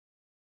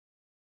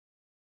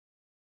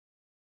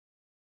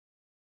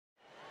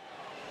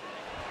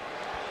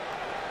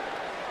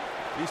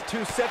These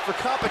two set for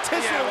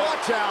competition. Yeah, well,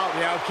 watch out.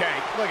 Yeah, okay.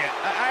 Look,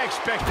 I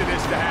expected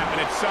this to happen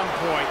at some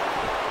point.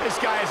 This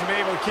guy hasn't been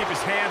able to keep his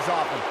hands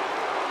off him.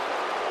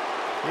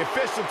 The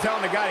official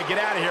telling the guy to get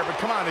out of here, but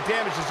come on, the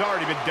damage has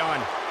already been done.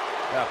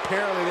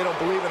 Apparently they don't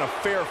believe in a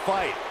fair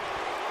fight.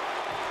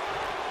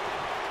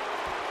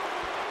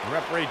 The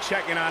referee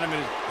checking on him,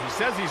 and he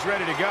says he's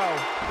ready to go.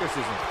 This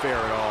isn't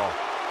fair at all.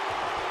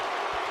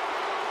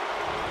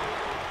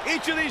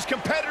 Each of these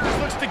competitors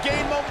looks to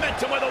gain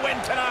momentum with a win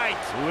tonight.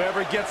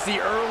 Whoever gets the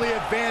early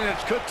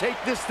advantage could take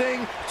this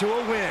thing to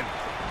a win.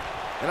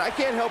 And I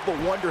can't help but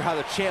wonder how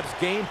the champ's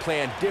game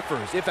plan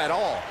differs, if at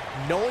all,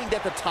 knowing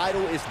that the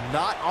title is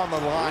not on the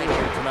line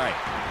here tonight.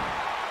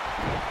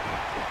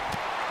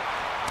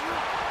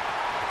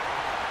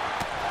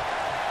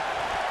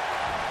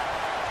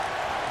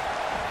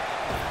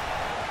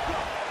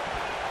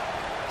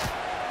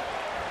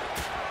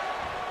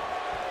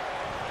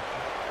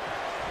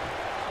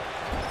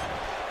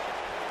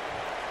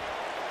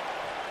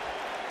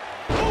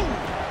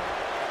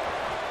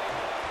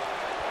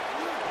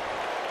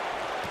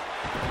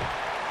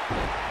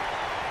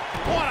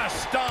 What a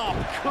stomp.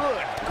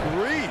 Good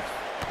grief.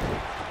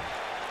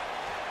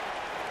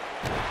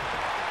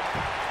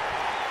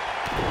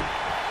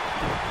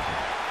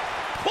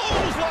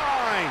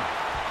 Clothesline.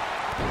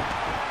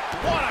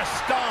 What a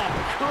stomp.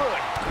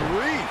 Good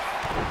grief.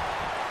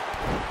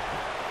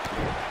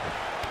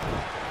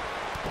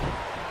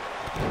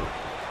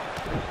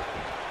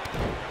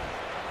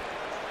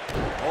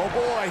 Oh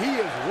boy, he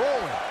is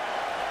rolling.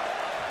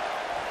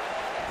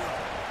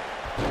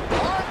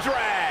 Arm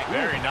drag.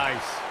 Very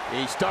nice.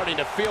 He's starting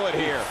to feel it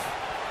here,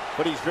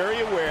 but he's very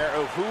aware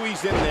of who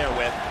he's in there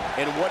with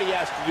and what he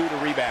has to do to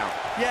rebound.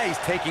 Yeah, he's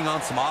taking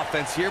on some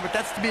offense here, but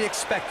that's to be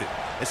expected,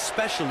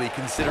 especially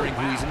considering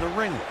who he's in the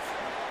ring with.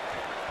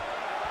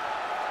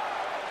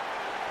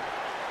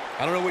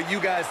 I don't know what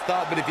you guys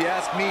thought, but if you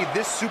ask me,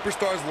 this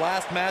superstar's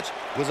last match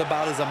was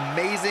about as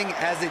amazing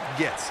as it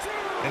gets.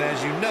 And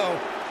as you know,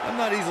 I'm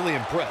not easily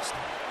impressed.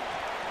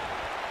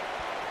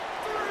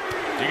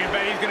 You can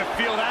bet he's going to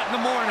feel that in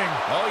the morning.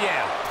 Oh,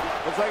 yeah.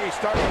 Looks like he's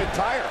starting to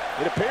tire.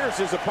 It appears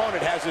his opponent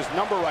has his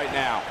number right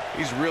now.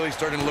 He's really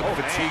starting to look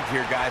fatigued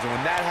here, guys, and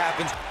when that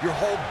happens, your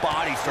whole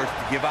body starts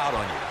to give out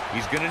on you.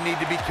 He's going to need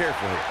to be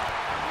careful here.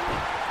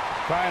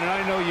 Brian, and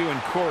I know you and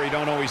Corey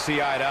don't always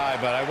see eye to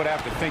eye, but I would have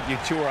to think you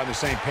two are on the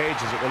same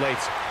page as it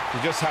relates to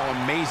just how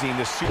amazing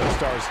this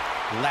superstar's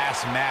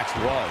last match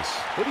was.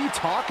 What are you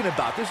talking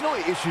about? There's no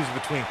issues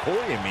between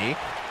Corey and me.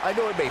 I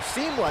know it may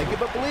seem like it,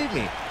 but believe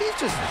me, he's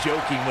just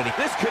joking when he...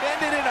 This could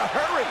end it in a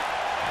hurry.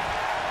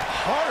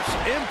 Harsh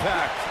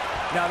impact.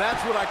 Now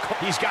that's what I call...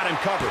 He's got him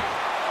covered.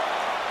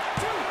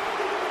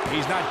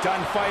 He's not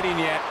done fighting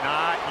yet.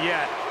 Not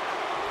yet.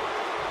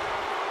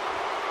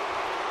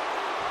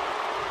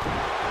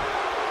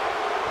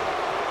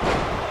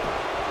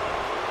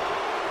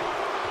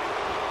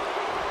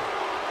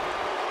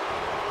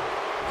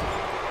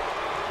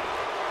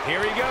 Here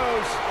he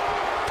goes.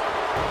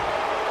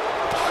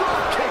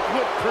 Drop kick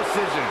with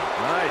precision.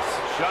 Nice.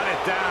 Shut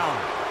it down.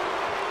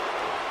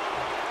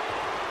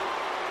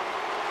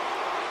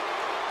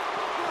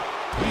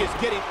 He is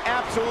getting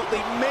absolutely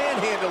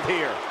manhandled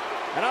here.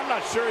 And I'm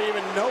not sure he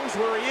even knows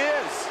where he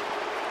is.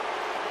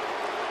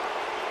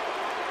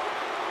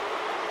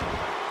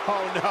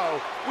 Oh,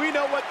 no. We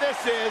know what this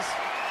is.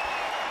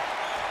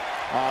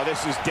 Oh,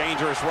 this is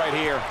dangerous right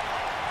here.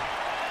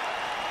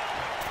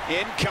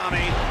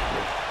 Incoming.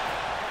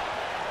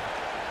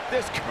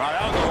 This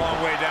that was a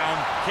long way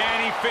down. Can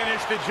he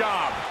finish the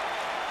job?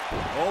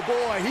 Oh,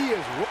 boy, he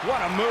is...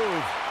 What a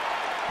move.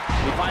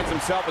 He finds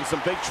himself in some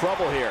big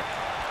trouble here.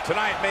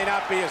 Tonight may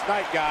not be his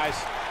night, guys.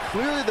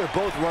 Clearly, they're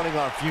both running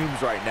on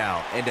fumes right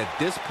now. And at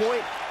this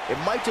point, it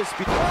might just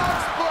be...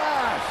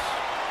 Splash!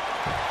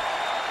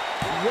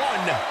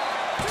 1,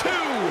 2,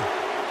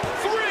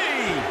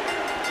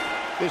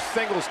 3. This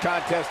singles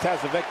contest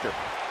has a victor.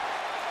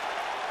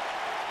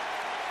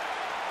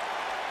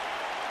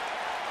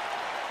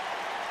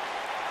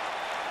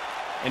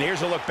 And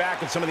here's a look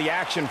back at some of the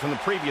action from the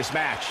previous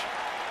match.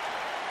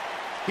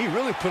 He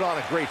really put on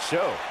a great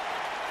show.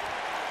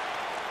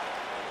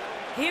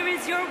 Here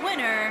is your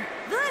winner,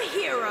 the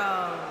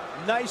Hero.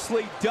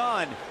 Nicely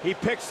done. He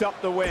picks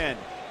up the win.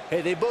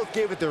 Hey, they both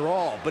gave it their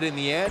all, but in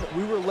the end,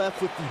 we were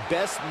left with the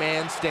best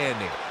man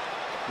standing.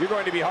 You're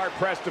going to be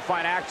hard-pressed to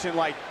find action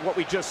like what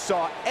we just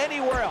saw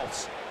anywhere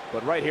else,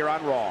 but right here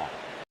on Raw.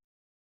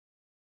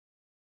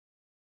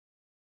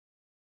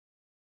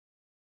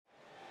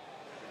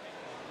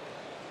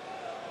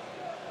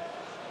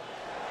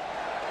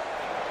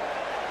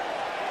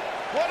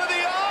 One of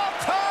the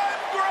all-time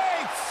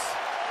greats,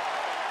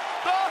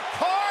 the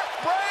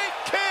Heartbreak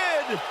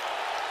Kid.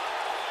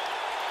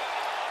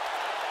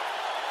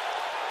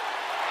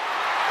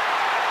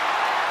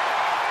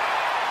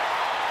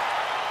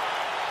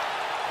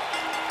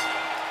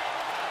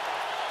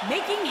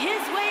 Making his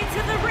way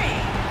to the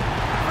ring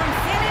from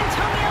San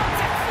Antonio,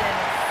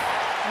 Texas,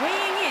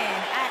 weighing in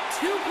at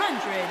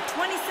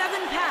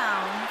 227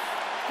 pounds,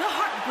 the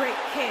Heartbreak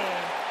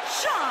Kid,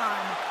 Shawn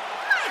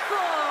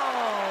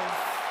Michaels.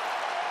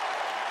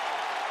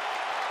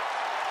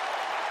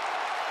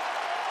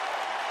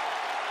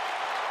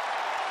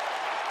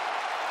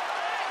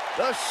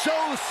 The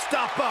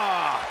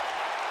showstopper,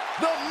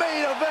 the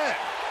main event,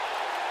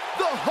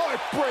 the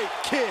Heartbreak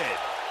Kid.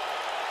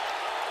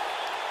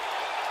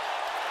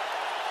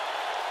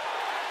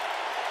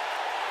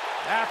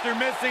 After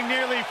missing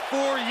nearly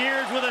 4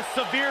 years with a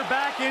severe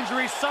back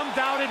injury, some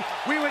doubted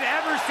we would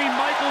ever see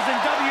Michaels in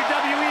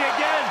WWE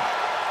again.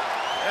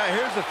 Yeah,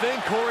 here's the thing,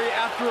 Corey.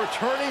 After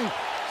returning,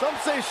 some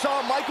say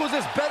Shawn Michaels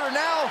is better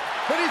now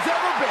than he's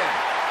ever been.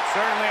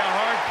 Certainly a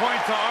hard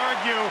point to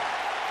argue.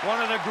 One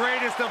of the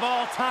greatest of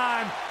all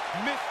time.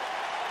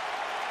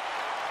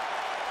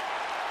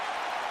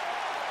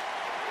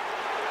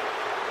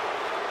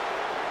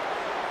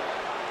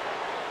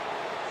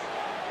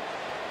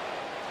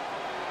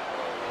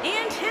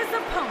 And his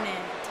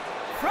opponent,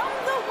 from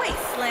the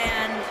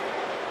Wasteland,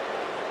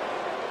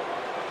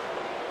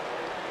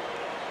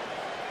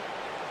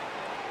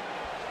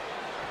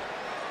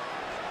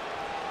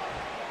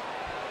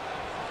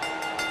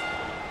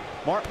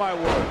 Mark my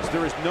words,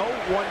 there is no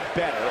one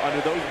better under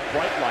those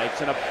bright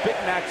lights in a big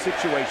match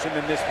situation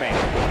than this man.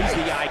 He's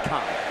the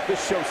icon, the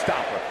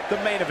showstopper, the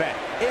main event,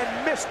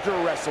 and Mr.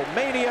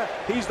 WrestleMania,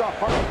 he's the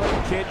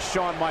Heartbreak Kid,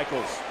 Shawn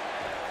Michaels.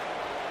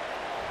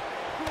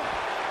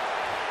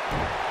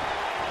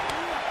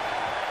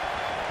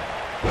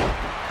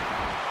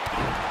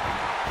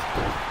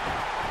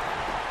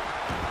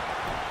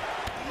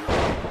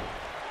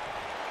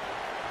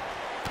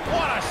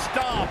 What a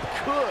stomp.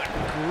 Good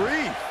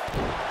grief.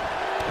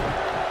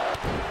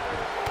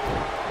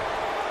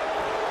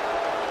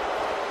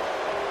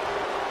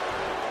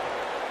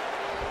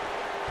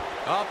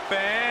 Up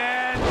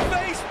and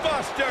face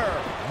buster.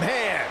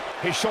 Man,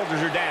 his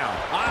shoulders are down.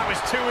 That was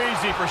too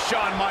easy for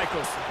Shawn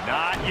Michaels.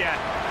 Not yet.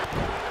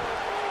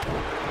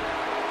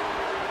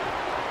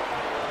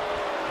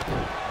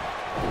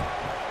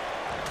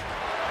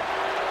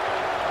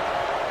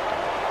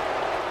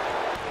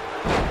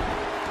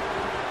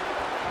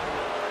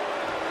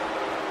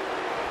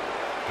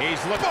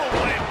 He's looking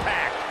for an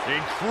impact.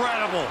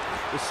 Incredible.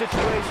 The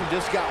situation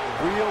just got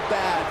real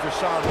bad for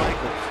Shawn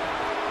Michaels.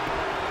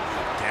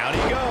 Down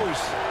he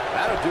goes.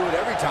 That'll do it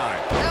every time.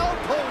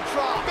 Elbow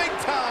drop, big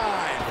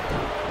time.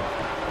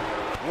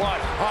 What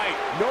height.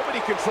 Nobody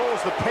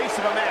controls the pace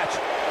of a match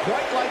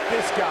quite like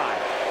this guy.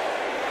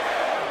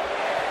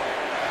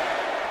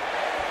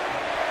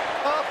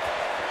 Up.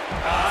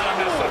 That'll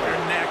mess up your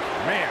neck.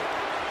 Man.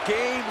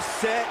 Game,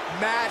 set,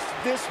 match.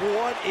 This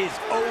one is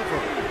over.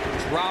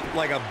 Dropped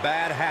like a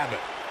bad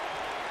habit.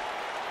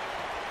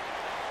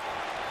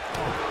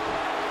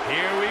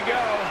 Here we go.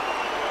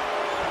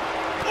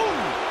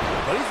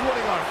 But he's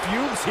running on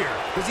fumes here.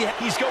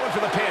 He's going for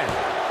the pin.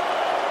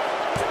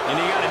 And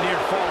he got a near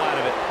fall out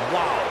of it.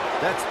 Wow,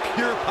 that's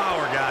pure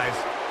power, guys.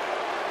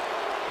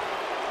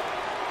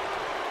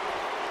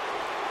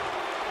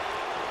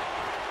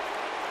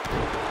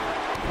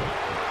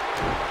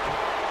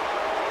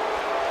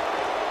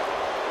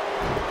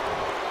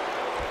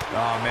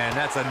 Oh, man,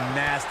 that's a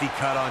nasty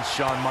cut on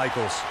Shawn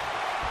Michaels.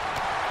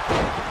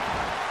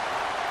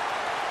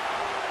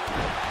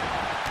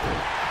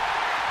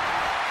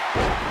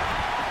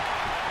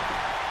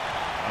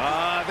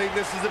 I think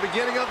this is the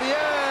beginning of the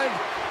end.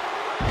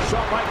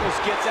 Shawn Michaels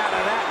gets out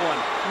of that one.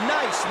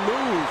 Nice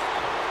move.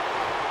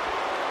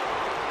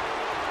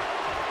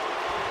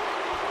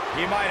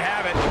 He might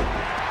have it.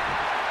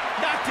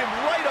 Knocked him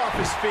right off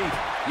his feet.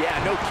 Yeah,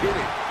 no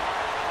kidding.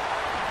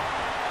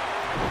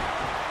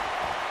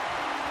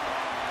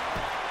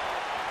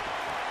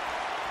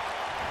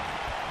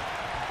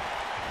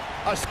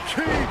 A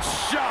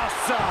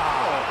Kinshasa.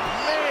 Oh,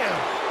 man.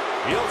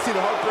 You don't see the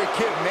Heartbreak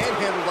Kid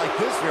manhandled like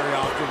this very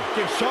often.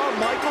 Can Shawn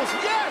Michaels?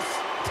 Yes!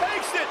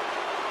 Takes it!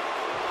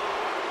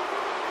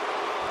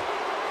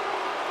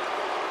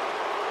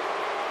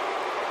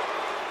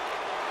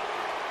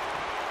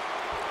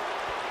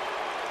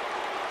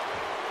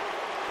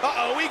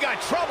 Uh-oh, we got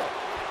trouble.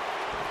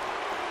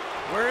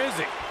 Where is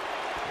he?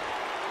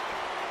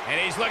 And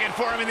he's looking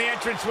for him in the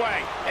entranceway.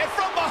 And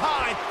from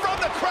behind,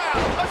 from the crowd,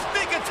 a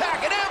sneak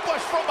attack, an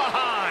ambush from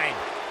behind.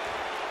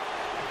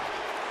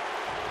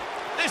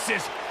 This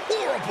is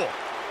horrible.